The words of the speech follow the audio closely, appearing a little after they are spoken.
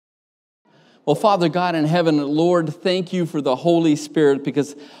Well, Father God in heaven, Lord, thank you for the Holy Spirit,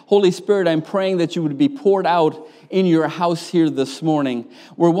 because Holy Spirit, I'm praying that you would be poured out in your house here this morning.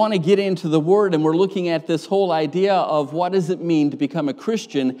 We want to get into the Word, and we're looking at this whole idea of what does it mean to become a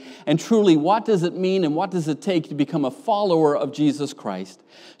Christian, and truly what does it mean and what does it take to become a follower of Jesus Christ.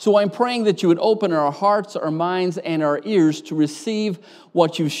 So I'm praying that you would open our hearts, our minds, and our ears to receive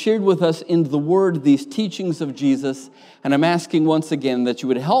what you've shared with us in the Word, these teachings of Jesus. And I'm asking once again that you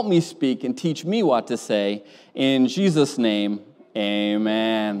would help me speak and teach me what to say. In Jesus' name,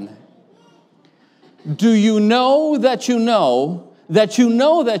 amen. Do you know that you know that you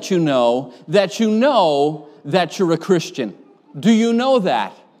know that you know that you know that you're a Christian? Do you know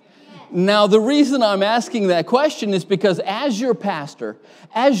that? Now, the reason I'm asking that question is because as your pastor,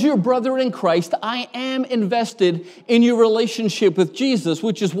 as your brother in Christ, I am invested in your relationship with Jesus,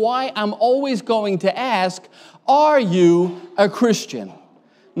 which is why I'm always going to ask, are you a Christian?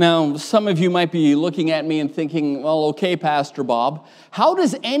 Now, some of you might be looking at me and thinking, well, okay, Pastor Bob, how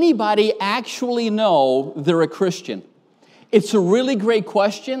does anybody actually know they're a Christian? It's a really great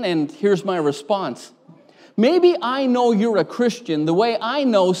question, and here's my response. Maybe I know you're a Christian the way I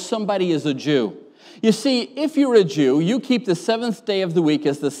know somebody is a Jew. You see, if you're a Jew, you keep the seventh day of the week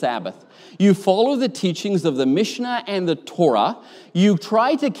as the Sabbath. You follow the teachings of the Mishnah and the Torah. You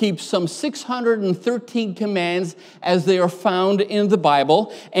try to keep some 613 commands as they are found in the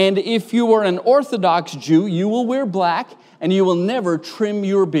Bible. And if you are an Orthodox Jew, you will wear black and you will never trim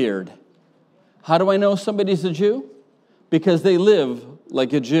your beard. How do I know somebody's a Jew? Because they live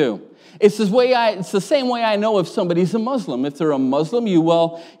like a Jew. It's the same way I know if somebody's a Muslim. If they're a Muslim, you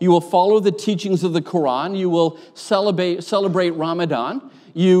will follow the teachings of the Quran. You will celebrate Ramadan.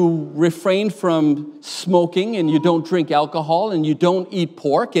 You refrain from smoking, and you don't drink alcohol, and you don't eat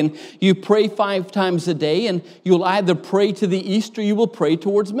pork, and you pray 5 times a day, and you'll either pray to the east or you will pray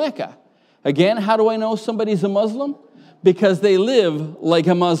towards Mecca. Again, how do I know somebody's a Muslim? Because they live like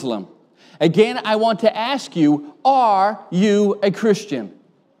a Muslim. Again, I want to ask you, are you a Christian?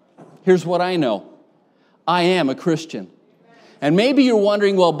 Here's what I know. I am a Christian. And maybe you're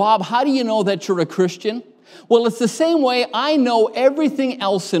wondering, well, Bob, how do you know that you're a Christian? Well, it's the same way I know everything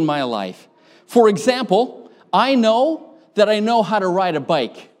else in my life. For example, I know that I know how to ride a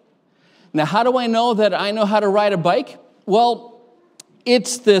bike. Now, how do I know that I know how to ride a bike? Well,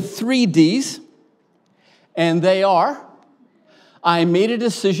 it's the 3 Ds, and they are, I made a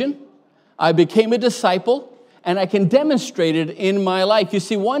decision, I became a disciple, and I can demonstrate it in my life. You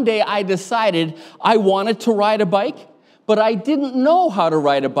see, one day I decided I wanted to ride a bike, but I didn't know how to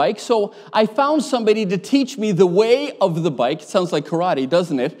ride a bike, so I found somebody to teach me the way of the bike. It sounds like karate,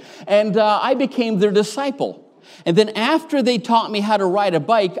 doesn't it? And I became their disciple. And then after they taught me how to ride a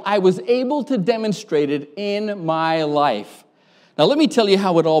bike, I was able to demonstrate it in my life. Now, let me tell you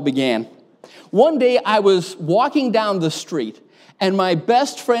how it all began. One day I was walking down the street, and my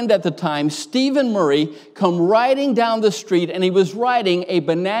best friend at the time, Stephen Murray, come riding down the street, and he was riding a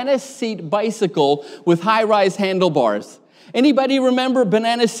banana seat bicycle with high-rise handlebars. Anybody remember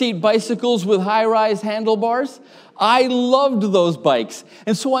banana seat bicycles with high-rise handlebars? I loved those bikes.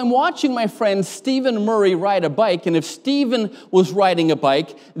 And so I'm watching my friend Stephen Murray ride a bike, and if Stephen was riding a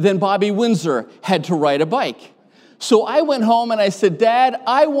bike, then Bobby Winsor had to ride a bike. So I went home and I said, Dad,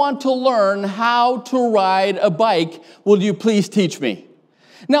 I want to learn how to ride a bike. Will you please teach me?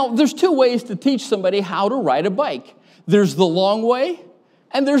 Now, there's 2 ways to teach somebody how to ride a bike. There's the long way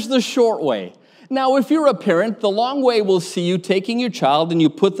and there's the short way. Now, if you're a parent, the long way will see you taking your child and you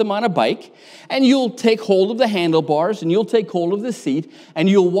put them on a bike, and you'll take hold of the handlebars and you'll take hold of the seat, and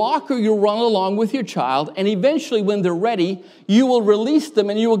you'll walk or you'll run along with your child, and eventually when they're ready, you will release them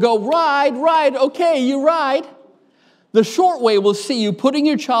and you will go, ride, ride, okay, you ride. The short way will see you putting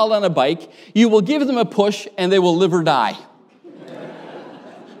your child on a bike, you will give them a push, and they will live or die.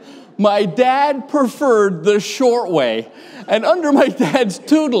 My dad preferred the short way. And under my dad's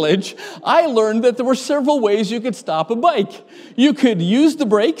tutelage, I learned that there were several ways you could stop a bike. You could use the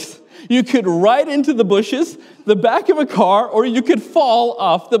brakes, you could ride into the bushes, the back of a car, or you could fall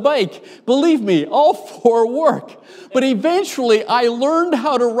off the bike. Believe me, all 4 work. But eventually, I learned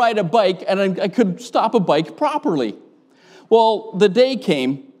how to ride a bike, and I could stop a bike properly. Well, the day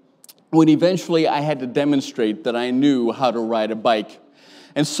came when eventually I had to demonstrate that I knew how to ride a bike.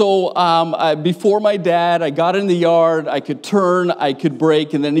 And so before my dad, I got in the yard, I could turn, I could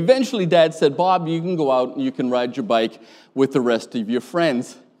brake, and then eventually Dad said, Bob, you can go out and you can ride your bike with the rest of your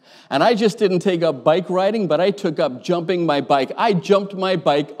friends. And I just didn't take up bike riding, but I took up jumping my bike. I jumped my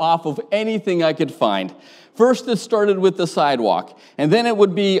bike off of anything I could find. First, it started with the sidewalk, and then it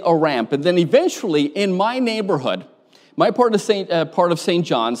would be a ramp. And then eventually, in my neighborhood, my part of St.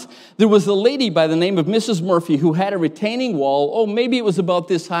 John's, there was a lady by the name of Mrs. Murphy who had a retaining wall. Maybe it was about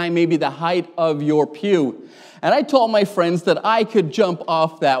this high, maybe the height of your pew. And I told my friends that I could jump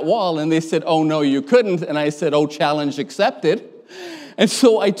off that wall, and they said, oh, no, you couldn't. And I said, oh, challenge accepted. And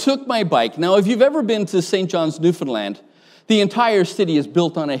so I took my bike. Now, if you've ever been to St. John's, Newfoundland, the entire city is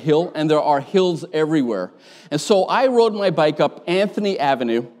built on a hill, and there are hills everywhere. And so I rode my bike up Anthony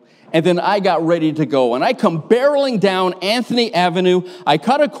Avenue, and then I got ready to go. And I come barreling down Anthony Avenue. I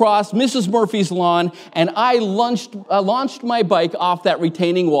cut across Mrs. Murphy's lawn, and I launched my bike off that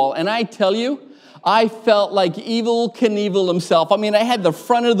retaining wall. And I tell you, I felt like Evel Knievel himself. I mean, I had the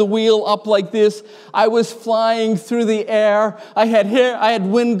front of the wheel up like this. I was flying through the air. I had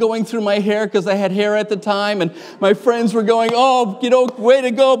wind going through my hair because I had hair at the time. And my friends were going, oh, way to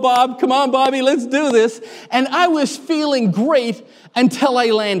go, Bob. Come on, Bobby, let's do this. And I was feeling great until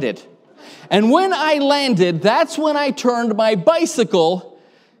I landed. And when I landed, that's when I turned my bicycle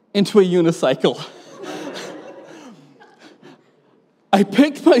into a unicycle. I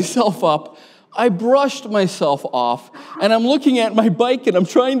picked myself up. I brushed myself off, and I'm looking at my bike, and I'm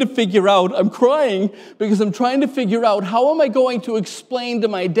crying because I'm trying to figure out how am I going to explain to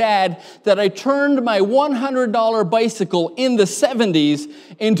my dad that I turned my $100 bicycle in the 70s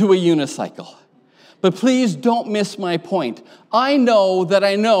into a unicycle. But please don't miss my point. I know that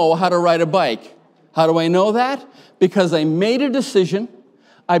I know how to ride a bike. How do I know that? Because I made a decision,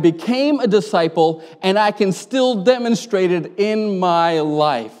 I became a disciple, and I can still demonstrate it in my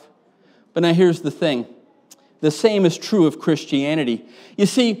life. But now here's the thing. The same is true of Christianity. You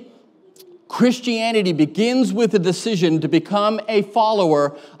see, Christianity begins with a decision to become a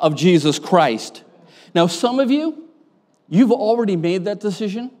follower of Jesus Christ. Now, some of you, you've already made that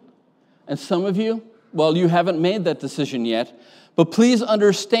decision. And some of you, well, you haven't made that decision yet. But please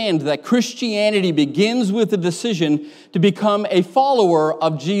understand that Christianity begins with a decision to become a follower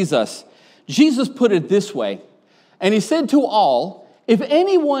of Jesus. Jesus put it this way, and he said to all, if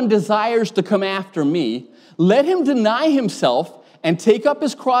anyone desires to come after me, let him deny himself and take up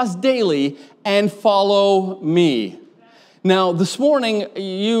his cross daily and follow me. Now, this morning,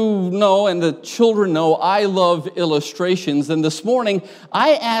 you know, and the children know, I love illustrations. And this morning,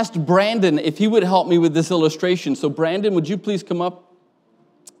 I asked Brandon if he would help me with this illustration. So, Brandon, would you please come up?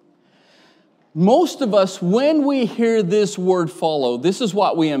 Most of us, when we hear this word follow, this is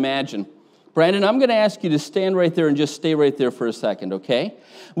what we imagine. Brandon, I'm going to ask you to stand right there and just stay right there for a second, okay?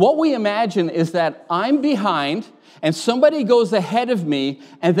 What we imagine is that I'm behind and somebody goes ahead of me,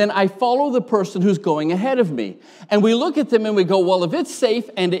 and then I follow the person who's going ahead of me. And we look at them and we go, well, if it's safe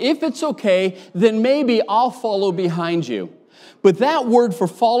and if it's okay, then maybe I'll follow behind you. But that word for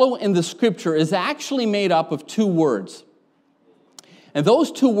follow in the scripture is actually made up of two words. And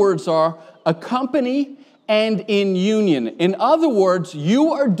those two words are accompany and in union. In other words,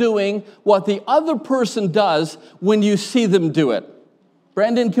 you are doing what the other person does when you see them do it.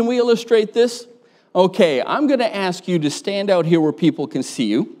 Brandon, can we illustrate this? Okay, I'm going to ask you to stand out here where people can see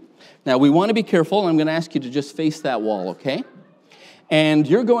you. Now, we want to be careful. I'm going to ask you to just face that wall, okay? And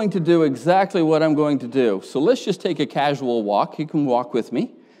you're going to do exactly what I'm going to do. So let's just take a casual walk. You can walk with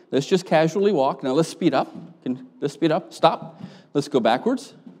me. Let's just casually walk. Now, let's speed up. Let's speed up. Stop. Let's go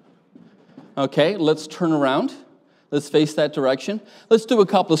backwards. Okay, let's turn around. Let's face that direction. Let's do a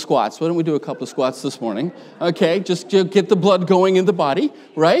couple of squats. Why don't we do a couple of squats this morning? Okay, just to get the blood going in the body,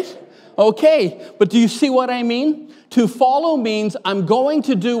 right? Okay, but do you see what I mean? To follow means I'm going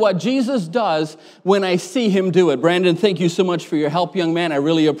to do what Jesus does when I see him do it. Brandon, thank you so much for your help, young man. I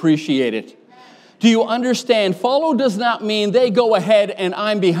really appreciate it. Do you understand? Follow does not mean they go ahead and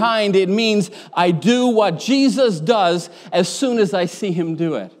I'm behind. It means I do what Jesus does as soon as I see him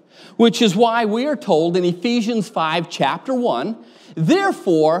do it. Which is why we are told in Ephesians 5, chapter 1,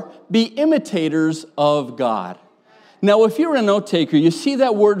 therefore be imitators of God. Now, if you're a note taker, you see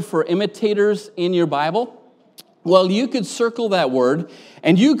that word for imitators in your Bible? Well, you could circle that word,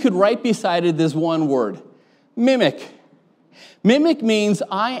 and you could write beside it this one word, mimic. Mimic means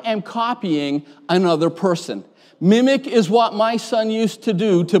I am copying another person. Mimic is what my son used to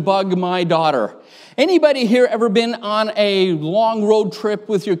do to bug my daughter. Anybody here ever been on a long road trip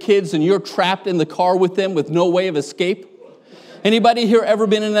with your kids and you're trapped in the car with them with no way of escape? Anybody here ever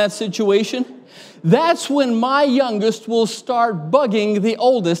been in that situation? That's when my youngest will start bugging the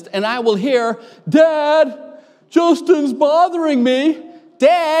oldest, and I will hear, Dad, Justin's bothering me.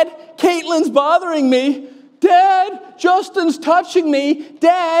 Dad, Caitlin's bothering me. Dad, Justin's touching me.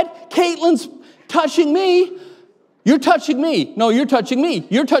 Dad, Caitlin's touching me. You're touching me. No, you're touching me.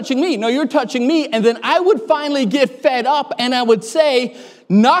 You're touching me. No, you're touching me. And then I would finally get fed up and I would say,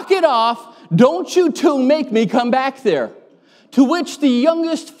 knock it off. Don't you two make me come back there. To which the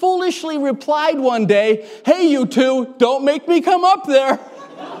youngest foolishly replied one day, hey, you two, don't make me come up there.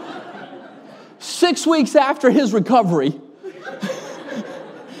 6 weeks after his recovery.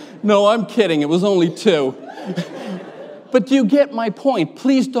 No, I'm kidding. It was only 2. But do you get my point?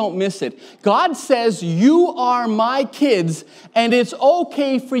 Please don't miss it. God says, you are my kids, and it's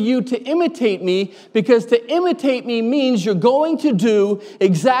okay for you to imitate me, because to imitate me means you're going to do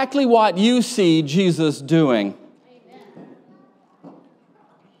exactly what you see Jesus doing. Amen.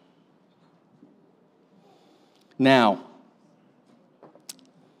 Now,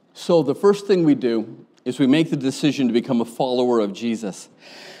 so the first thing we do is we make the decision to become a follower of Jesus.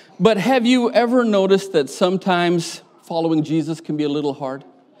 But have you ever noticed that sometimes following Jesus can be a little hard?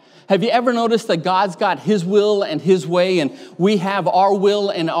 Have you ever noticed that God's got his will and his way, and we have our will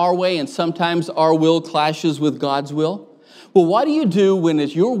and our way, and sometimes our will clashes with God's will? Well, what do you do when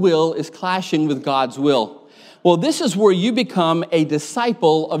your will is clashing with God's will? Well, this is where you become a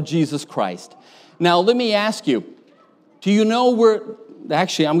disciple of Jesus Christ. Now, let me ask you, do you know where,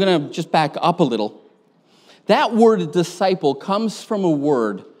 actually, I'm going to just back up a little. That word disciple comes from a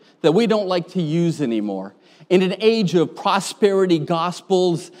word that we don't like to use anymore. In an age of prosperity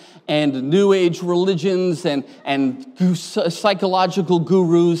gospels and new age religions and psychological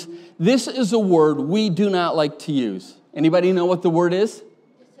gurus, this is a word we do not like to use. Anybody know what the word is?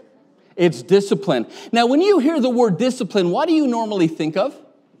 Discipline. It's discipline. Now, when you hear the word discipline, what do you normally think of?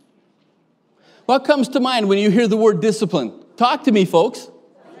 What comes to mind when you hear the word discipline? Talk to me, folks.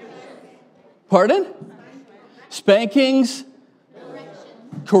 Pardon? Spankings?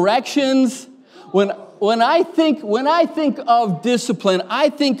 Corrections? When I think of discipline, I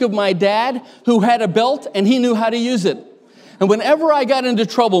think of my dad who had a belt and he knew how to use it. And whenever I got into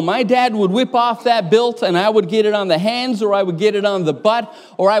trouble, my dad would whip off that belt and I would get it on the hands, or I would get it on the butt,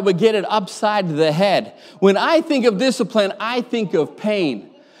 or I would get it upside the head. When I think of discipline, I think of pain.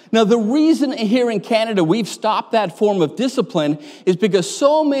 Now, the reason here in Canada we've stopped that form of discipline is because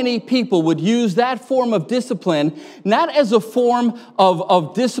so many people would use that form of discipline not as a form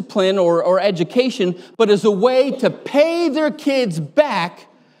of discipline or education, but as a way to pay their kids back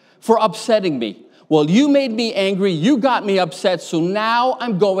for upsetting me. Well, you made me angry, you got me upset, so now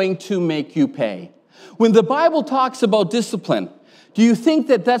I'm going to make you pay. When the Bible talks about discipline, do you think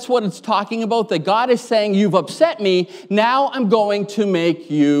that that's what it's talking about? That God is saying, you've upset me, now I'm going to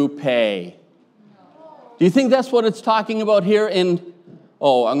make you pay. Do you think that's what it's talking about here I'm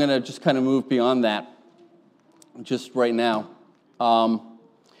going to just kind of move beyond that just right now.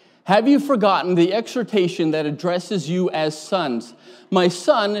 Have you forgotten the exhortation that addresses you as sons? My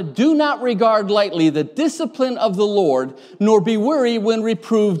son, do not regard lightly the discipline of the Lord, nor be weary when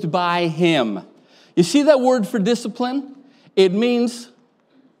reproved by him. You see that word for discipline? It means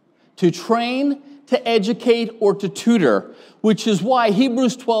to train, to educate, or to tutor, which is why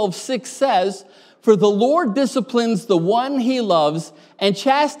Hebrews 12:6 says, for the Lord disciplines the one he loves and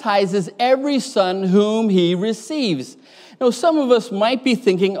chastises every son whom he receives. Now, some of us might be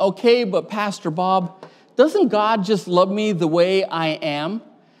thinking, okay, but Pastor Bob, doesn't God just love me the way I am?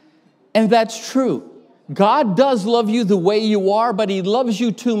 And that's true. God does love you the way you are, but he loves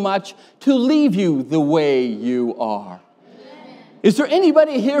you too much to leave you the way you are. Is there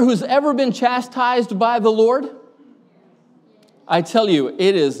anybody here who's ever been chastised by the Lord? I tell you,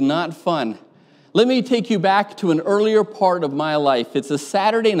 it is not fun. Let me take you back to an earlier part of my life. It's a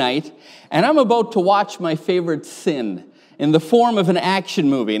Saturday night, and I'm about to watch my favorite sin in the form of an action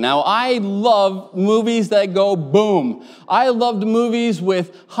movie. Now, I love movies that go boom. I loved movies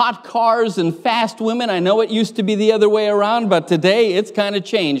with hot cars and fast women. I know it used to be the other way around, but today it's kind of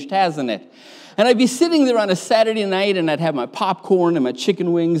changed, hasn't it? And I'd be sitting there on a Saturday night, and I'd have my popcorn and my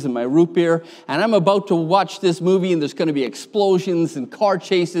chicken wings and my root beer, and I'm about to watch this movie, and there's going to be explosions and car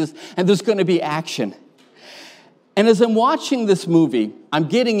chases, and there's going to be action. And as I'm watching this movie, I'm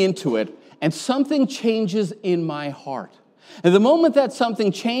getting into it, and something changes in my heart. And the moment that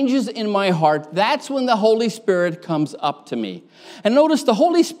something changes in my heart, that's when the Holy Spirit comes up to me. And notice the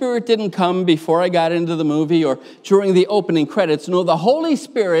Holy Spirit didn't come before I got into the movie or during the opening credits. No, the Holy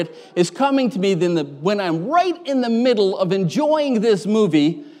Spirit is coming to me when I'm right in the middle of enjoying this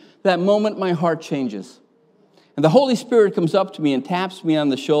movie. That moment my heart changes. And the Holy Spirit comes up to me and taps me on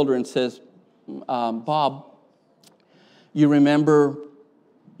the shoulder and says, Bob, you remember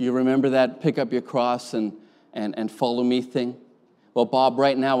that pick up your cross and follow me thing? Well, Bob,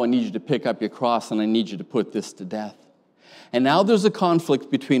 right now I need you to pick up your cross and I need you to put this to death. And now there's a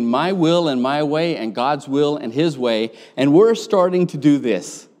conflict between my will and my way and God's will and his way, and we're starting to do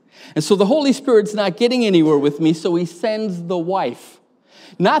this. And so the Holy Spirit's not getting anywhere with me, so he sends the wife.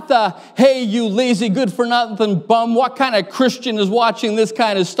 Not the, hey, you lazy, good-for-nothing bum, what kind of Christian is watching this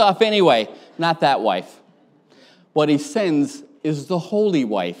kind of stuff anyway? Not that wife. What he sends is the holy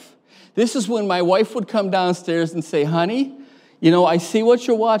wife. This is when my wife would come downstairs and say, honey, I see what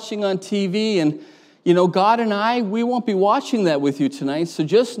you're watching on TV, and, God and I, we won't be watching that with you tonight, so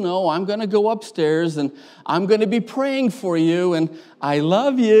just know I'm going to go upstairs, and I'm going to be praying for you, and I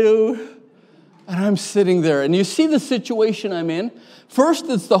love you. And I'm sitting there, and you see the situation I'm in? First,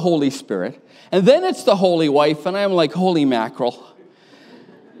 it's the Holy Spirit, and then it's the holy wife, and I'm like, holy mackerel.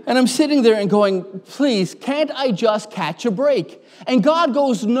 And I'm sitting there and going, please, can't I just catch a break? And God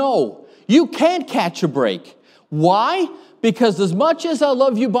goes, no, you can't catch a break. Why? Because as much as I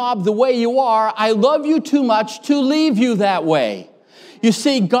love you, Bob, the way you are, I love you too much to leave you that way. You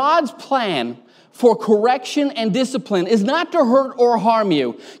see, God's plan for correction and discipline is not to hurt or harm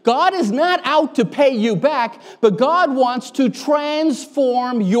you. God is not out to pay you back, but God wants to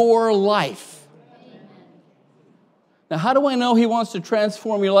transform your life. Now, how do I know he wants to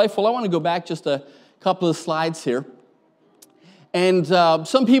transform your life? Well, I want to go back just a couple of slides here. And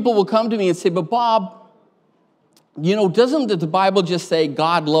some people will come to me and say, but Bob, doesn't the Bible just say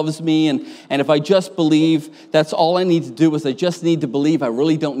God loves me, and if I just believe, that's all I need to do is I just need to believe. I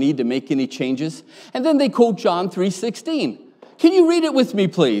really don't need to make any changes. And then they quote John 3:16. Can you read it with me,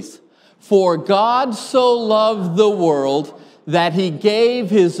 please? For God so loved the world that he gave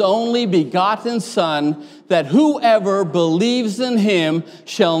his only begotten Son, that whoever believes in him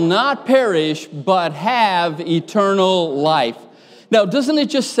shall not perish, but have eternal life. Now, doesn't it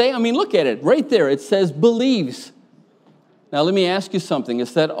just say, look at it, right there, it says believes. Now, let me ask you something.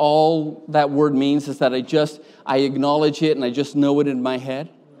 Is that all that word means? Is that I acknowledge it and I just know it in my head?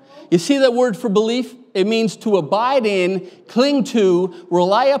 You see that word for belief? It means to abide in, cling to,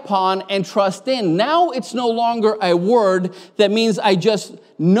 rely upon, and trust in. Now it's no longer a word that means I just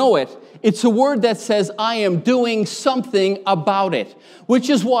know it. It's a word that says I am doing something about it. Which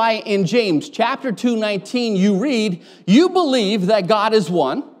is why in James chapter 2:19 you read, you believe that God is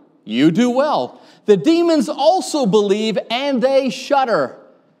one, you do well. The demons also believe and they shudder.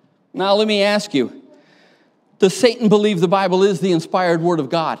 Now let me ask you, does Satan believe the Bible is the inspired word of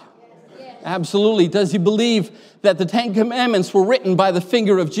God? Yes. Absolutely. Does he believe that the 10 Commandments were written by the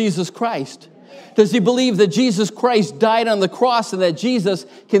finger of Jesus Christ? Yes. Does he believe that Jesus Christ died on the cross and that Jesus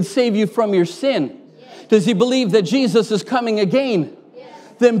can save you from your sin? Yes. Does he believe that Jesus is coming again? Yes.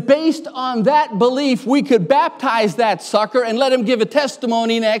 Then based on that belief, we could baptize that sucker and let him give a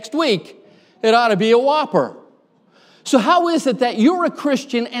testimony next week. It ought to be a whopper. So how is it that you're a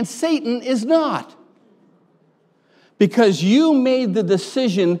Christian and Satan is not? Because you made the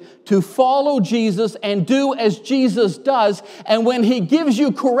decision to follow Jesus and do as Jesus does, and when he gives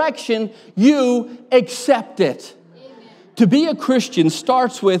you correction, you accept it. Amen. To be a Christian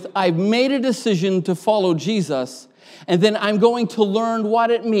starts with, I've made a decision to follow Jesus, and then I'm going to learn what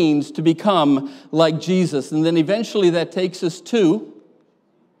it means to become like Jesus. And then eventually that takes us to,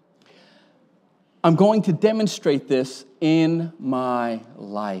 I'm going to demonstrate this in my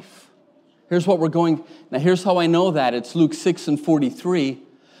life. Here's what we're going, now here's how I know that. It's Luke 6:43.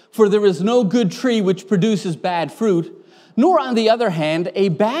 For there is no good tree which produces bad fruit, nor on the other hand, a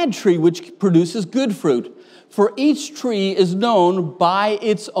bad tree which produces good fruit. For each tree is known by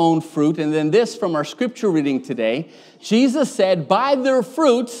its own fruit. And then this from our scripture reading today, Jesus said, by their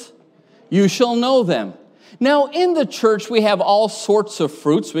fruits you shall know them. Now, in the church, we have all sorts of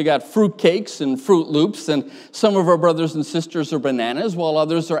fruits. We got fruit cakes and Fruit Loops, and some of our brothers and sisters are bananas, while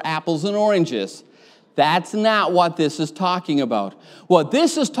others are apples and oranges. That's not what this is talking about. What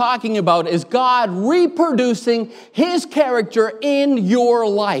this is talking about is God reproducing his character in your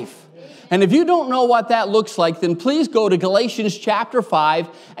life. And if you don't know what that looks like, then please go to Galatians chapter 5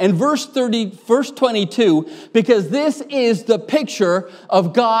 and verse 22, because this is the picture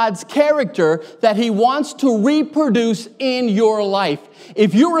of God's character that he wants to reproduce in your life.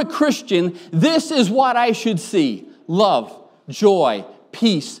 If you're a Christian, this is what I should see: love, joy,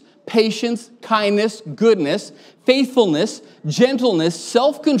 peace, patience, kindness, goodness, faithfulness, gentleness,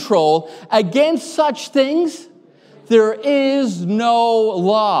 self-control. Against such things there is no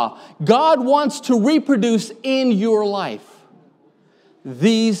law. God wants to reproduce in your life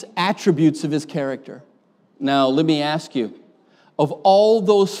these attributes of his character. Now, let me ask you, of all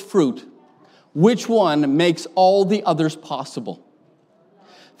those fruit, which one makes all the others possible?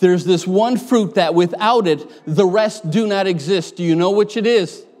 There's this one fruit that without it, the rest do not exist. Do you know which it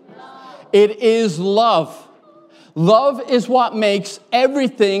is? It is love. Love is what makes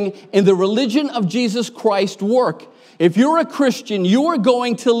everything in the religion of Jesus Christ work. If you're a Christian, you are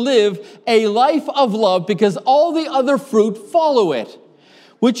going to live a life of love because all the other fruit follow it.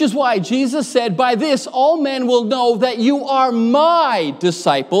 Which is why Jesus said, by this all men will know that you are my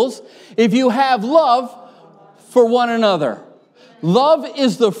disciples if you have love for one another. Love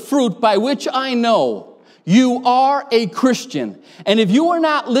is the fruit by which I know you are a Christian. And if you are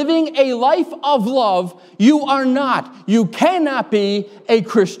not living a life of love, you are not. You cannot be a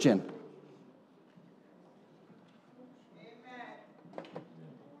Christian.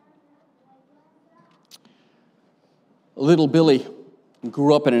 Little Billy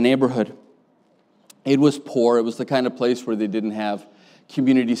grew up in a neighborhood. It was poor. It was the kind of place where they didn't have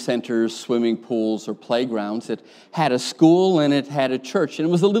community centers, swimming pools, or playgrounds. It had a school and it had a church. And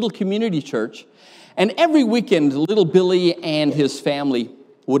it was a little community church. And every weekend, little Billy and his family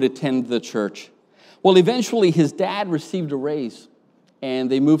would attend the church. Well, eventually his dad received a raise.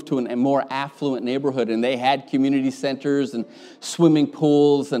 And they moved to a more affluent neighborhood, and they had community centers and swimming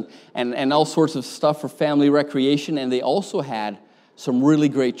pools and all sorts of stuff for family recreation. And they also had some really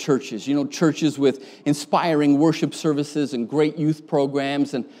great churches, you know, churches with inspiring worship services and great youth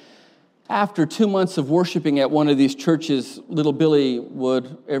programs. And after 2 months of worshiping at one of these churches, little Billy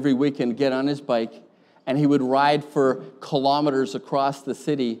would every weekend get on his bike, and he would ride for kilometers across the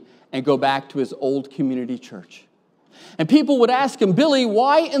city and go back to his old community church. And people would ask him, Billy,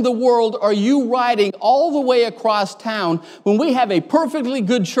 why in the world are you riding all the way across town when we have a perfectly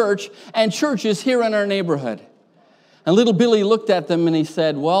good church and churches here in our neighborhood? And little Billy looked at them and he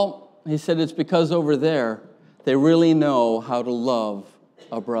said, it's because over there, they really know how to love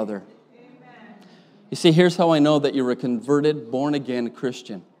a brother. Amen. You see, here's how I know that you're a converted, born-again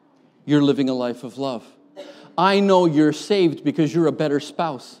Christian. You're living a life of love. I know you're saved because you're a better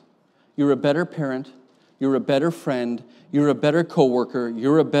spouse. You're a better parent. You're a better friend, you're a better coworker,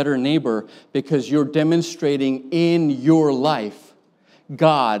 you're a better neighbor because you're demonstrating in your life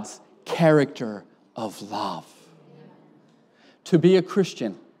God's character of love. To be a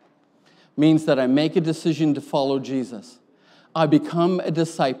Christian means that I make a decision to follow Jesus. I become a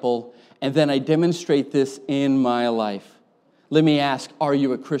disciple, and then I demonstrate this in my life. Let me ask, are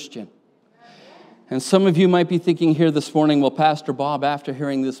you a Christian? And some of you might be thinking here this morning, well, Pastor Bob, after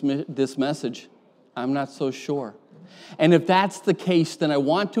hearing this message, I'm not so sure. And if that's the case, then I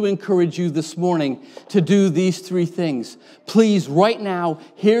want to encourage you this morning to do these 3 things. Please, right now,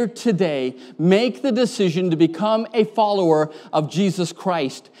 here today, make the decision to become a follower of Jesus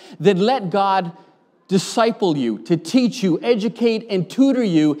Christ. Then let God disciple you, to teach you, educate, and tutor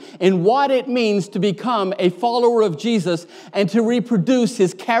you in what it means to become a follower of Jesus and to reproduce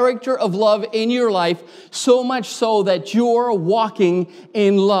His character of love in your life, so much so that you're walking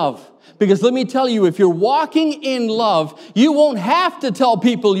in love. Because let me tell you, if you're walking in love, you won't have to tell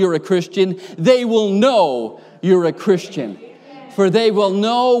people you're a Christian. They will know you're a Christian. For they will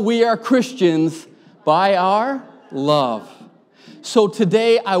know we are Christians by our love. So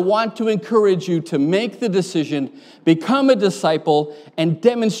today, I want to encourage you to make the decision, become a disciple, and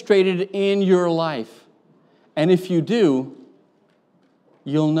demonstrate it in your life. And if you do,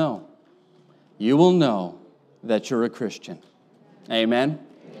 you'll know. You will know that you're a Christian. Amen.